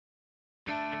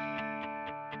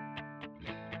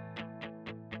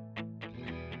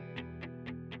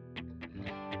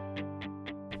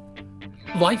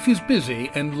Life is busy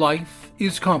and life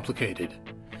is complicated.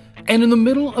 And in the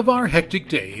middle of our hectic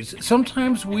days,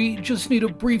 sometimes we just need a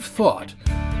brief thought,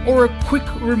 or a quick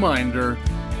reminder,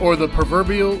 or the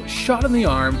proverbial shot in the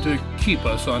arm to keep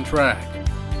us on track.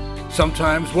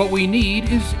 Sometimes what we need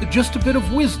is just a bit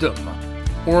of wisdom,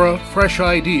 or a fresh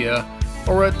idea,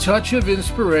 or a touch of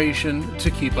inspiration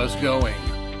to keep us going.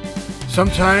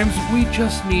 Sometimes we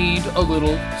just need a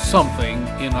little something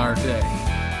in our day.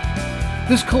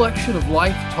 This collection of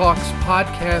Life Talks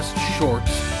podcast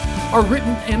shorts are written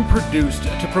and produced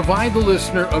to provide the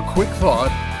listener a quick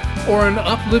thought or an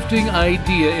uplifting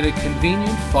idea in a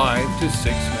convenient 5 to 6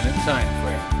 minute time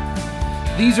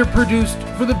frame. These are produced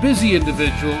for the busy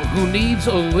individual who needs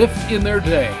a lift in their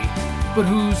day, but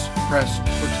who's pressed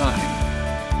for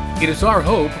time. It is our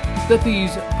hope that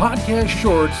these podcast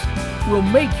shorts will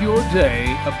make your day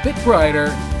a bit brighter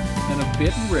and a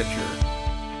bit richer.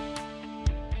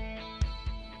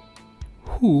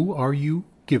 Who are you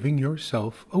giving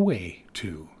yourself away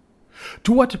to?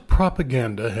 To what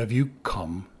propaganda have you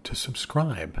come to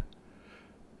subscribe?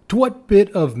 To what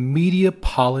bit of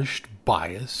media-polished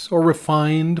bias or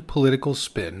refined political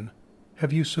spin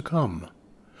have you succumbed?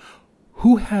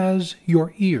 Who has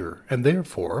your ear and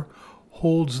therefore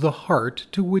holds the heart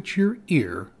to which your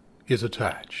ear is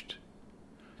attached?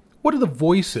 What are the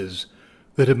voices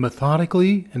that have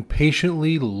methodically and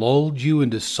patiently lulled you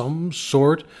into some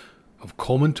sort of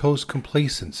comatose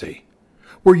complacency,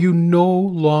 where you no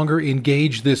longer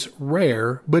engage this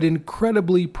rare but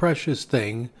incredibly precious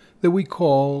thing that we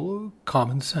call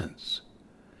common sense?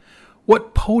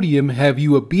 What podium have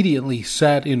you obediently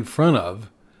sat in front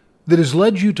of that has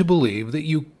led you to believe that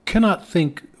you cannot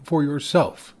think for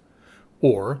yourself,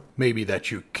 or maybe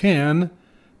that you can,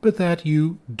 but that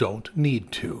you don't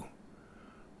need to?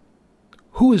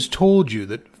 Who has told you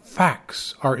that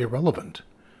facts are irrelevant,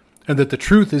 and that the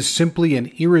truth is simply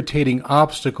an irritating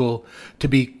obstacle to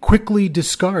be quickly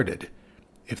discarded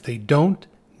if they don't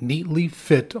neatly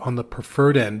fit on the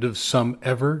preferred end of some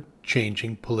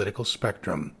ever-changing political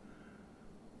spectrum?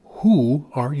 Who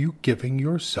are you giving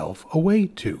yourself away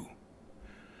to?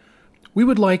 We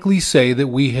would likely say that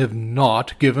we have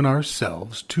not given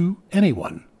ourselves to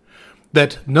anyone,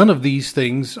 that none of these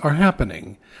things are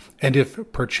happening, and if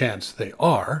perchance they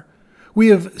are, we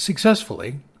have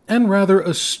successfully and rather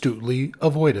astutely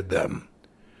avoided them.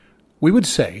 We would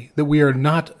say that we are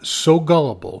not so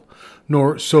gullible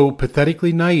nor so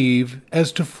pathetically naive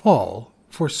as to fall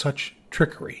for such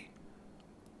trickery.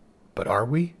 But are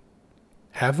we?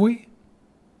 Have we?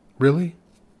 Really?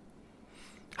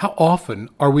 How often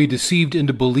are we deceived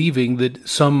into believing that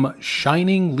some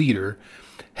shining leader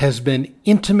has been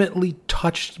intimately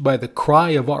touched by the cry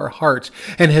of our hearts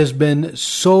and has been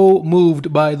so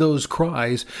moved by those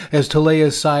cries as to lay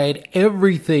aside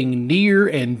everything near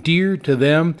and dear to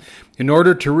them in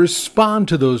order to respond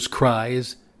to those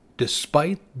cries,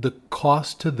 despite the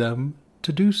cost to them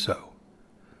to do so?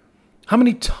 How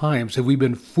many times have we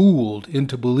been fooled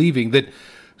into believing that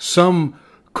some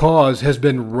cause has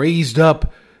been raised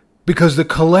up because the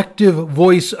collective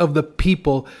voice of the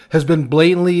people has been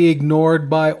blatantly ignored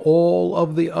by all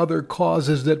of the other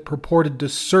causes that purported to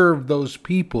serve those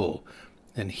people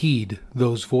and heed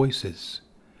those voices?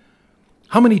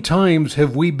 How many times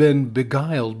have we been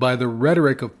beguiled by the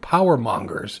rhetoric of power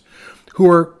mongers who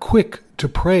are quick to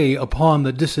prey upon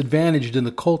the disadvantaged in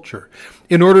the culture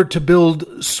in order to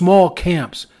build small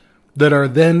camps that are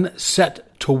then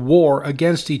set to war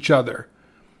against each other?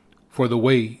 For the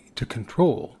way to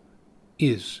control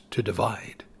is to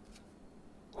divide.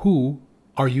 Who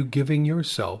are you giving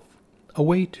yourself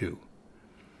away to?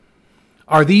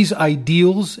 Are these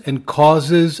ideals and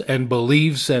causes and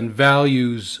beliefs and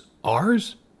values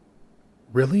ours?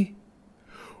 Really?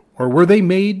 Or were they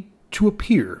made to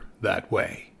appear that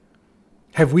way?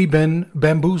 Have we been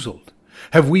bamboozled?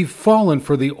 Have we fallen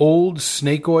for the old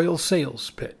snake oil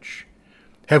sales pitch?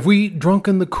 Have we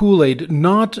drunken the Kool-Aid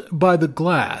not by the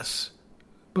glass,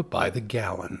 but by the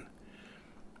gallon?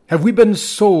 Have we been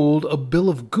sold a bill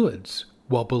of goods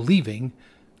while believing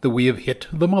that we have hit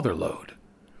the mother lode?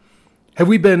 Have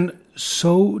we been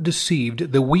so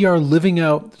deceived that we are living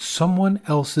out someone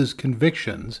else's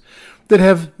convictions that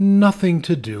have nothing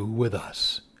to do with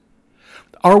us?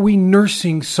 Are we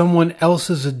nursing someone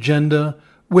else's agenda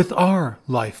with our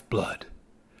lifeblood?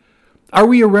 Are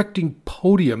we erecting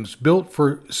podiums built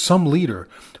for some leader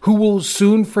who will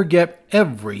soon forget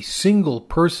every single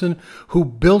person who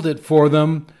built it for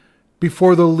them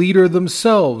before the leader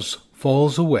themselves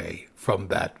falls away from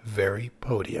that very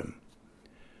podium?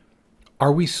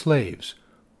 Are we slaves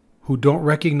who don't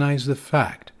recognize the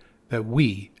fact that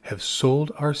we have sold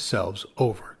ourselves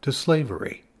over to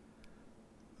slavery?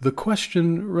 the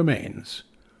question remains,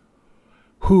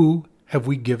 who have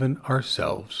we given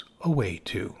ourselves away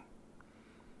to?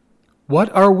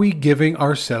 What are we giving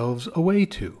ourselves away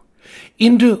to?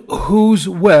 Into whose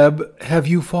web have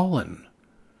you fallen?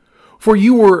 For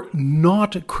you were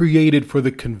not created for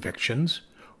the convictions,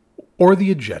 or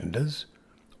the agendas,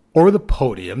 or the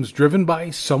podiums driven by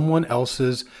someone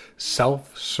else's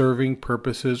self-serving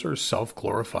purposes or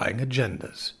self-glorifying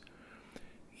agendas.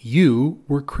 You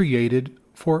were created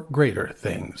for greater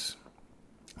things,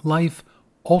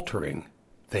 life-altering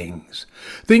things,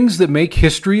 things that make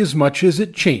history as much as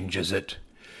it changes it.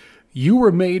 You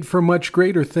were made for much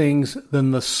greater things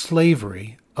than the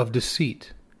slavery of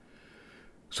deceit.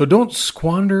 So don't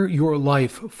squander your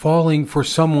life falling for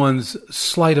someone's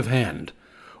sleight of hand,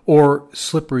 or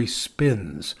slippery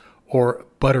spins, or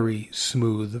buttery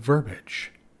smooth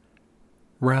verbiage.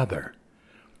 Rather,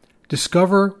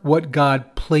 discover what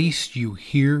God placed you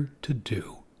here to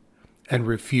do, and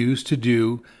refuse to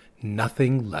do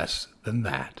nothing less than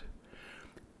that.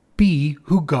 Be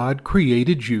who God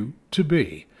created you to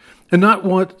be, and not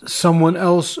what someone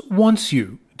else wants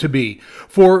you to be.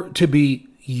 For to be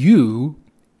you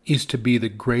is to be the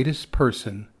greatest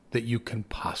person that you can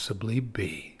possibly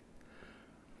be.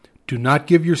 Do not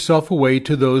give yourself away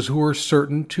to those who are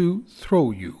certain to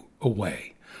throw you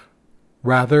away.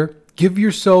 Rather, give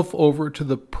yourself over to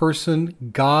the person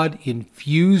God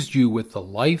infused you with the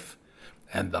life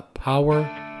and the power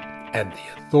and the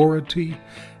authority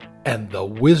and the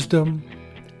wisdom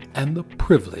and the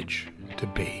privilege to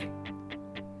be.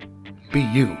 Be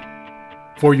you,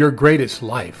 for your greatest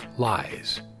life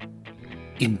lies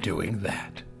in doing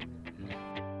that.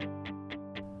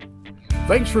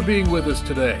 Thanks for being with us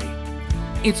today.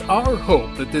 It's our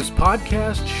hope that this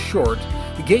podcast short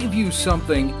gave you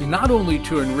something not only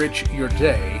to enrich your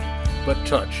day, but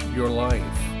touch your life.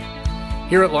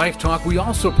 Here at Life Talk, we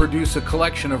also produce a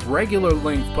collection of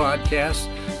regular-length podcasts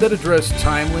that address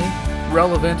timely,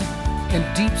 relevant, and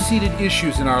deep-seated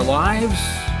issues in our lives,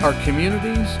 our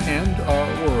communities, and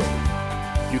our world.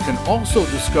 You can also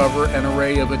discover an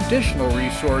array of additional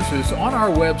resources on our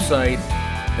website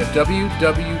at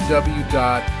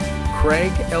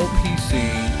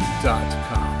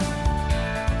www.craiglpc.com.